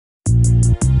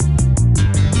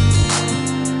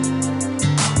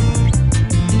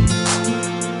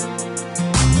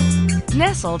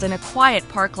nestled in a quiet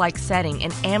park-like setting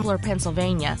in Ambler,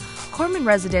 Pennsylvania, Korman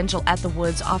Residential at the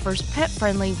Woods offers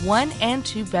pet-friendly 1- and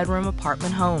 2-bedroom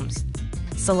apartment homes.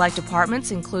 Select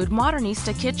apartments include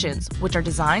modernista kitchens, which are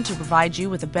designed to provide you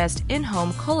with the best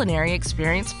in-home culinary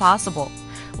experience possible,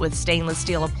 with stainless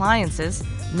steel appliances,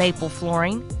 maple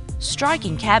flooring,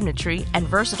 striking cabinetry, and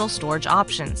versatile storage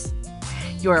options.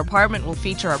 Your apartment will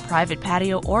feature a private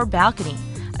patio or balcony,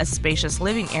 a spacious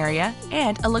living area,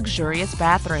 and a luxurious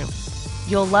bathroom.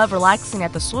 You'll love relaxing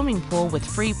at the swimming pool with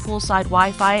free poolside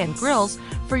Wi-Fi and grills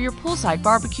for your poolside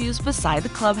barbecues beside the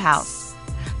clubhouse.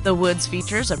 The Woods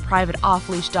features a private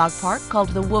off-leash dog park called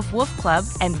the Woof Woof Club,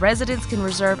 and residents can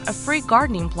reserve a free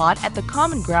gardening plot at the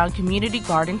Common Ground Community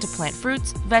Garden to plant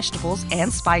fruits, vegetables,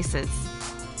 and spices.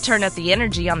 Turn up the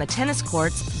energy on the tennis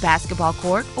courts, basketball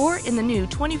court, or in the new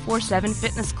 24/7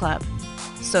 fitness club.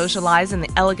 Socialize in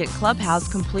the elegant clubhouse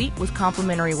complete with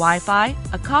complimentary Wi-Fi,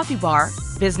 a coffee bar,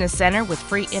 business center with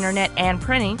free internet and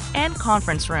printing, and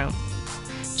conference room.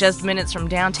 Just minutes from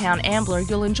downtown Ambler,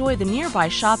 you'll enjoy the nearby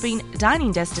shopping,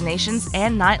 dining destinations,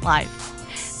 and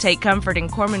nightlife. Take comfort in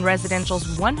Korman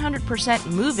Residential's 100%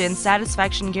 move-in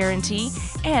satisfaction guarantee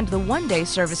and the 1-day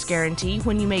service guarantee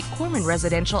when you make Korman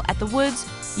Residential at the Woods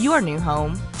your new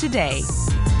home today.